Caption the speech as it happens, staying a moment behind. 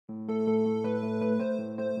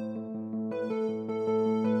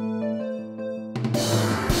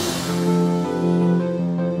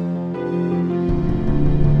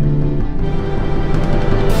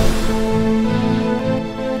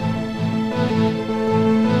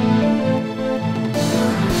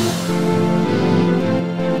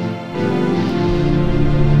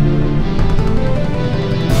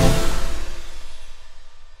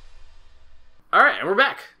We're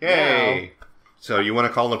back. Yay! Now, so you want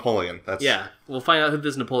to call Napoleon? That's yeah. We'll find out who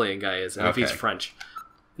this Napoleon guy is and if he's French.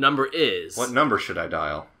 Number is. What number should I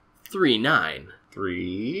dial? 39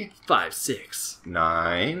 3 5 6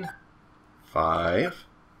 9 5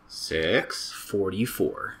 6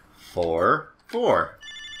 44 4 4.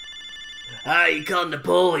 Hi, you call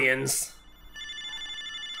Napoleons.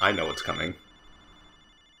 I know what's coming.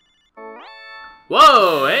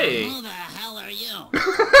 Whoa, hey! Who the hell are you?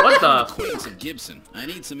 What the? Prince of Gibson. I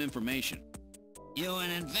need some information. You an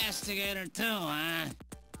investigator too, huh?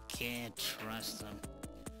 Can't trust them.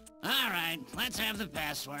 Alright, let's have the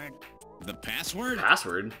password. The password?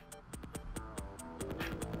 Password?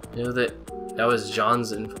 You know that was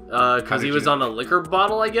John's, because he was on a liquor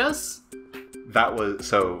bottle, I guess? That was,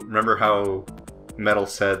 so, remember how Metal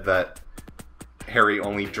said that Harry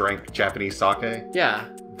only drank Japanese sake? Yeah.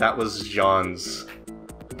 That was John's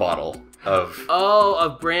bottle of... Oh,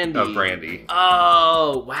 of brandy. Of brandy.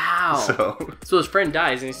 Oh, wow. So his friend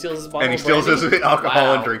dies and he steals his bottle and he steals his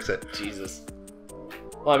alcohol and drinks it. Jesus.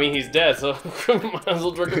 Well, I mean, he's dead, so might as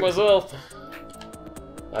well drink it myself.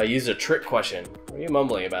 I used a trick question. What are you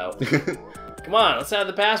mumbling about? Come on, let's have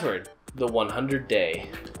the password. The 100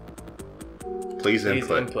 day. Please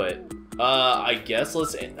input. I guess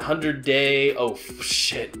let's 100 day. Oh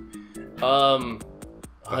shit.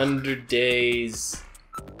 100 days.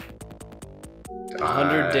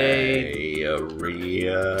 100 day.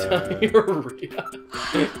 Diarrhea. Diarrhea.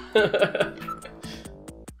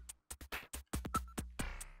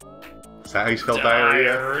 Is that how you spell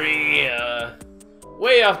diarrhea? Diarrhea.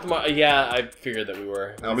 Way off the mark. Yeah, I figured that we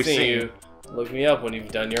were. I'll be seeing you. Look me up when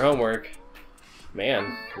you've done your homework.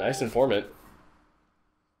 Man, nice informant.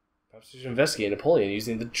 Perhaps we should investigate Napoleon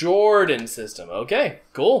using the Jordan system. Okay,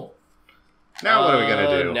 cool. Now what are we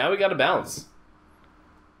gonna do? Now we gotta bounce.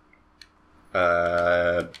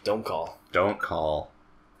 Don't call. Don't call.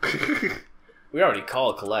 We already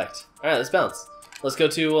call collect. Alright, let's bounce. Let's go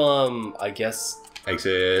to, I guess...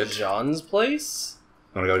 Exit. John's place?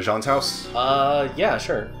 Wanna go to John's house? Yeah,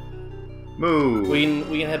 sure. Move. We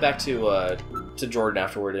can head back to Jordan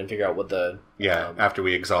afterward and figure out what the... Yeah, after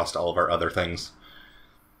we exhaust all of our other things.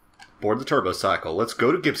 Board the turbo cycle. Let's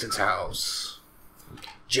go to Gibson's house.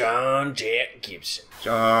 John Jack Gibson.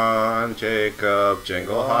 John Jacob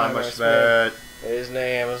Jingleheimer Schmidt. His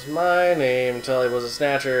name was my name until he was a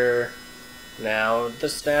Snatcher. Now the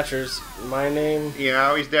Snatcher's my name. You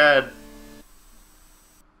know, he's dead.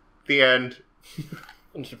 The end.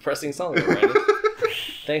 What a depressing song, Brandon.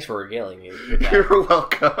 Thanks for regaling me with that. You're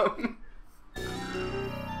welcome.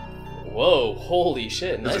 Whoa, holy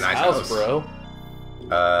shit. Nice house, bro.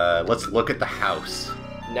 Let's look at the house.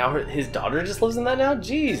 Now his daughter just lives in that now?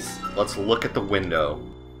 Jeez. Let's look at the window.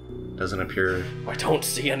 Doesn't appear... I don't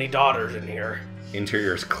see any daughters in here.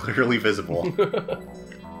 Interior is clearly visible.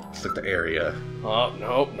 Let's look at the area. Oh,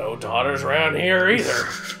 nope, no daughters around here either.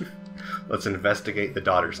 Let's investigate the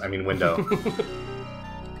daughters. I mean, window.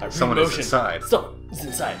 Someone is inside. Someone is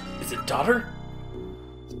inside. Is it daughter?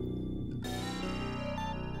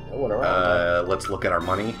 No one around. Let's look at our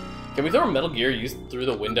money. Can we throw a Metal Gear used through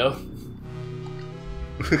the window?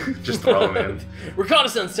 Just throw them in.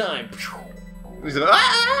 Reconnaissance time! He's like,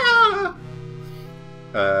 ah!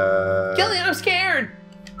 Killian, I'm scared!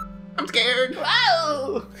 I'm scared!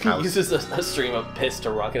 Whoa! He uses a stream of piss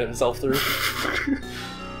to rocket himself through.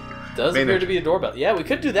 Does appear to be a doorbell. Yeah, we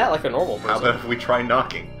could do that like a normal person. How about if we try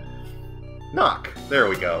knocking? Knock. There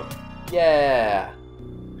we go. Yeah.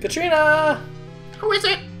 Katrina! Who is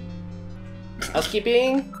it?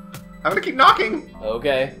 Housekeeping? I'm gonna keep knocking.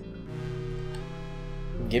 Okay.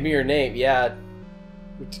 Give me your name. Yeah.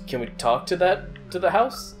 Can we talk to the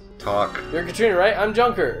house? Talk. You're Katrina, right? I'm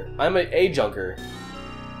Junker. I'm a Junker.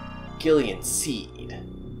 Gillian Seed.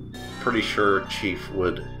 Pretty sure Chief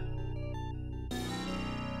would.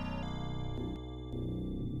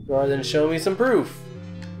 Rather than show me some proof.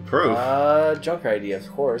 Proof? Junker ID, of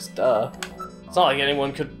course. Duh. It's not like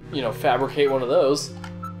anyone could, fabricate one of those.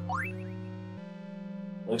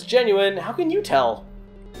 Looks genuine. How can you tell?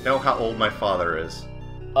 Know how old my father is.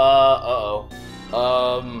 Uh-oh.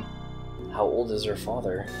 How old is her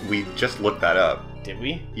father? We just looked that up. Did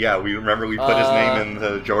we? Yeah, we remember we put his name in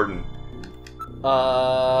the Jordan.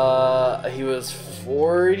 He was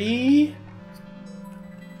 40?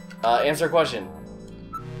 Answer question.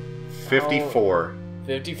 54.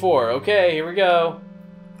 54. Okay, here we go.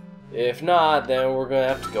 If not, then we're gonna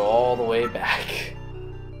have to go all the way back.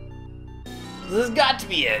 This has got to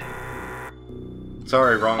be it.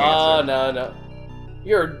 Sorry, wrong answer. No.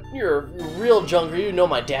 You're a real junker. You know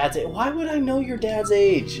my dad's age. Why would I know your dad's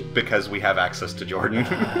age? Because we have access to Jordan.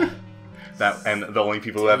 And the only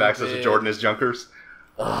people who have access to Jordan is junkers.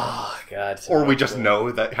 Oh, God. Or we just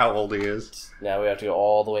know that how old he is. Now we have to go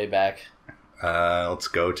all the way back. Let's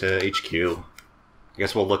go to HQ. I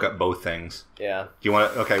guess we'll look up both things. Yeah. Do you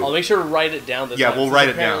want to? Okay. I'll make sure to write it down this time. Yeah, we'll write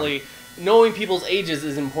it down. Apparently, knowing people's ages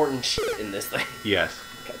is important shit in this thing. Yes.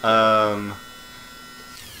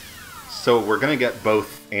 So we're gonna get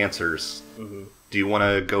both answers. Mm-hmm. Do you want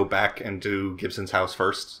to go back and do Gibson's house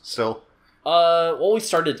first? Still. Well, we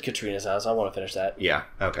started Katrina's house. I want to finish that. Yeah.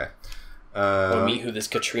 Okay. I want to meet who this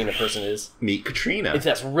Katrina person is. Meet Katrina. If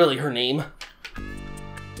that's really her name.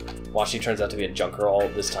 Well, she turns out to be a junker all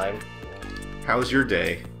this time. How's your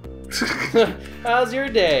day? How's your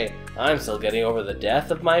day? I'm still getting over the death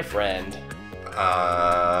of my friend.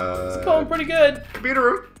 It's going pretty good. Computer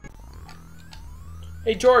room.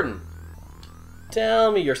 Hey, Jordan.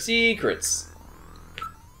 Tell me your secrets.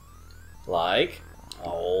 Like,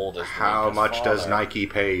 how old is How Nick's much does father? Nike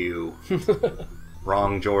pay you?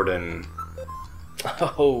 Wrong Jordan.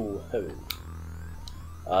 Oh.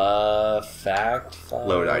 Fact file.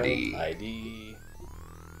 Load ID. ID.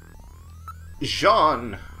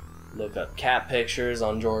 Jean. Look up cat pictures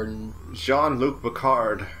on Jordan. Jean-Luc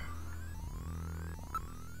Picard.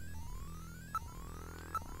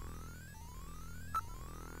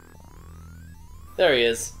 There he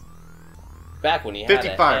is. Back when he had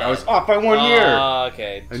 55. a head. I was off by 1 year.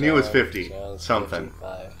 Okay. I knew it was 50. John's Something.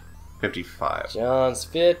 55. 55. John's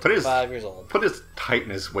 55 years old. Put his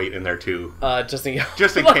tightness weight in there too. Just in,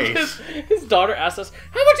 Just in like case. His daughter asked us,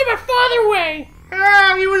 "How much did my father weigh?"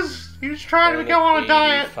 Yeah, he was trying to go on a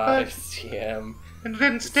diet, 85 but cm, it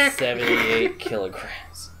didn't stick. 78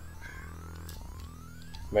 kilograms.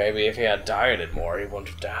 Maybe if he had dieted more, he wouldn't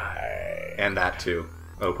have died. And that too.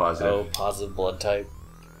 O positive. Oh, positive blood type.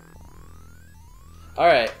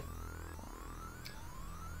 Alright.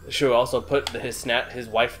 Should we also put his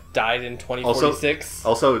wife died in 2046?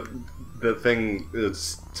 Also, the thing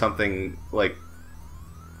is something like,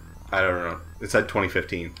 I don't know. It said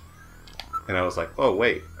 2015. And I was like, oh,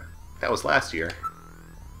 wait. That was last year.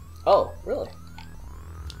 Oh, really?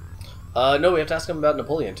 No, we have to ask him about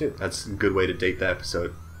Napoleon, too. That's a good way to date the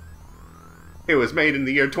episode. It was made in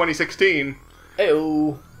the year 2016.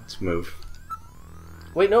 Hey-oh. Let's move.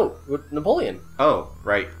 Wait, no. Napoleon. Oh,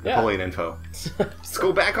 right. Yeah. Napoleon info. Let's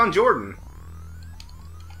go back on Jordan.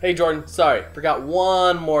 Hey, Jordan. Sorry. Forgot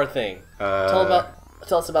one more thing. Tell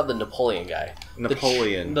us about the Napoleon guy.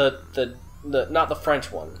 Napoleon. The not the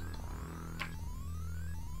French one.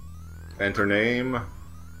 Enter name.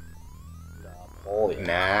 Napoleon.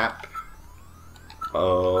 Nap.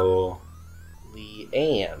 Oh.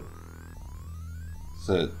 Leanne. Is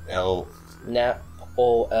it L?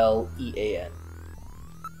 Napoleon.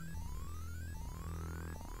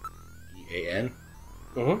 E-A-N?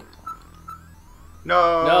 Mm-hmm.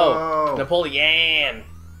 No! No! Napoleon!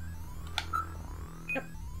 Yep.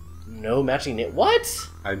 No matching name. What?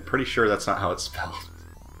 I'm pretty sure that's not how it's spelled.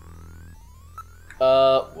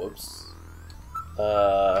 Whoops.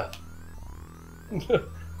 It's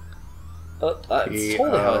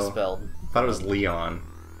totally how it's spelled. I thought it was Leon.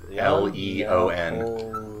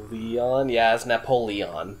 L-E-O-N. Leon? Yeah, it's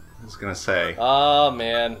Napoleon. I was gonna say. Oh,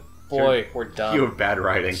 man. Boy, we're dumb. You have bad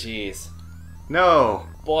writing. Jeez. No!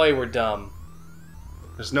 Boy, we're dumb.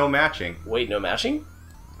 There's no matching. Wait, no matching?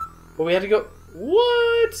 Well, we had to go...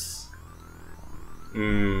 What?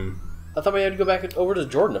 I thought we had to go back over to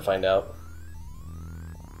Jordan to find out.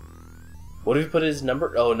 What did we put his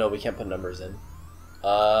number? Oh, no, we can't put numbers in.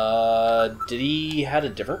 Did he had a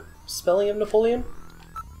different spelling of Napoleon?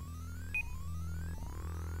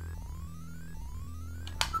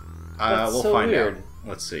 We'll so find weird. out.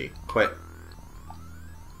 Let's see. Quit.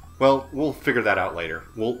 Well, we'll figure that out later.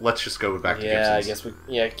 Let's just go back to Gibson's. Yeah, I guess we...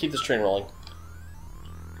 Yeah, keep this train rolling.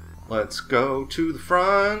 Let's go to the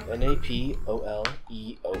front. Napoleon.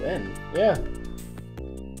 Yeah.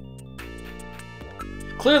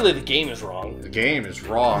 Clearly the game is wrong. The game is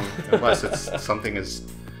wrong, unless it's something as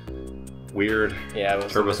weird. Yeah,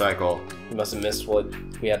 TurboCycle. We must have missed what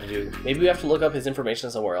we had to do. Maybe we have to look up his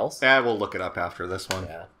information somewhere else? Yeah, we'll look it up after this one.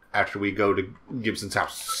 Yeah. After we go to Gibson's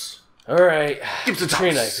house. Alright. Gibson's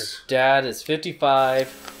Katrina, house. your dad is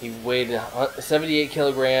 55. He weighed 78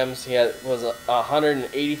 kilograms. He was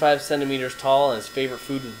 185 centimeters tall, and his favorite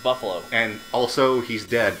food was buffalo. And also, he's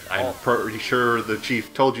dead. I'm pretty sure the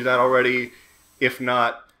chief told you that already. If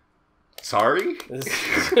not, Sorry? This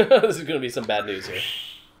is gonna be some bad news here.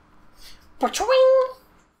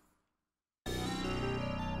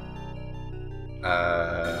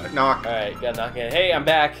 Knock. Alright, gotta knock in. Hey, I'm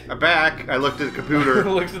back. I'm back. I looked at the computer.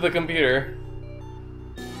 Looked at the computer.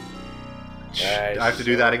 Alright. I have to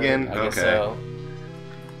do that again? I guess so.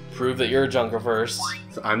 Prove that you're a junker first.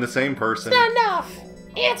 So I'm the same person. Not enough.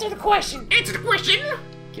 Answer the question. Answer the question.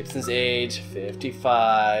 Gibson's age,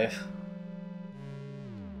 55.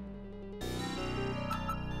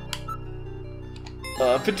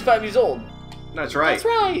 Uh, 55 years old. That's right. That's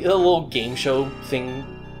right. A little game show thing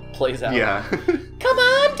plays out. Yeah. Come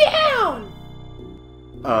on down.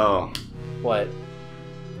 Oh. What?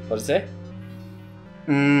 What did it say?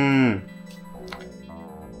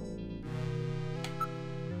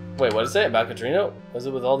 Wait, what did it say about Katrina? What was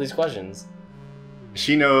it with all these questions?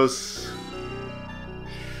 She knows.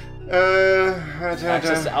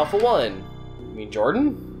 Access to Alpha 1. You mean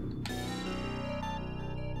Jordan?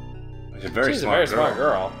 She's a very She's smart a very smart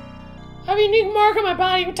girl. I have a unique mark on my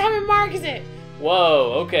body. What type of mark is it?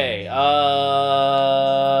 Whoa, okay.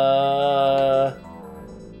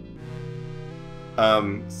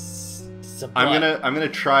 It's a butt. I'm gonna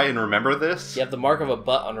try and remember this. You have the mark of a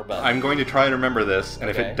butt on her butt. I'm going to try and remember this, and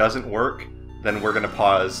if Okay. it doesn't work, then we're gonna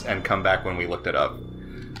pause and come back when we looked it up.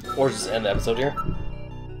 Or just end the episode here.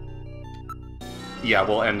 Yeah,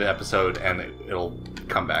 we'll end the episode and it'll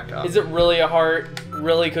come back up. Is it really a heart?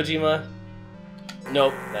 Really, Kojima?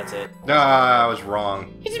 Nope, that's it. Ah, I was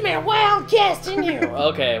wrong. You just made a wild guess, didn't you?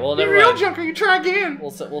 Okay, well, never You're real mind. junker, you try again.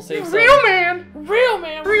 We'll save some. Real man! Real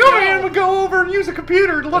man. Real man would go over and use a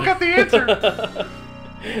computer to look up the answer.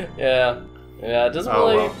 Yeah, it doesn't Oh,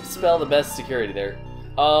 really well. spell the best security there.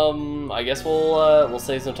 I guess we'll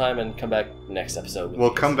save some time and come back next episode. With We'll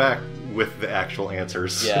these. come back with the actual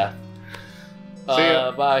answers. Yeah. See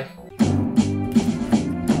ya. Bye.